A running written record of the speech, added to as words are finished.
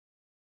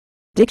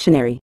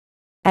Dictionary.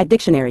 At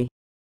dictionary.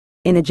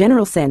 In a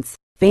general sense,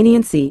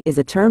 faineancy is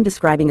a term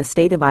describing a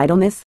state of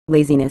idleness,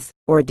 laziness,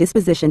 or a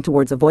disposition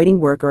towards avoiding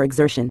work or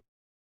exertion.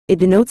 It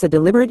denotes a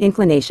deliberate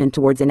inclination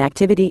towards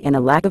inactivity and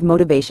a lack of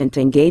motivation to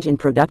engage in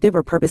productive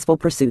or purposeful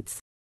pursuits.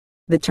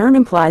 The term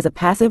implies a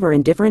passive or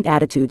indifferent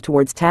attitude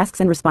towards tasks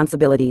and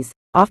responsibilities,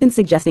 often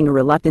suggesting a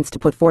reluctance to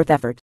put forth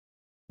effort.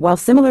 While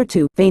similar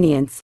to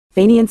faineance,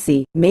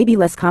 faineancy may be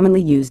less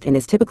commonly used and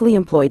is typically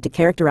employed to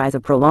characterize a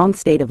prolonged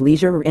state of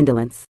leisure or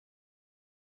indolence.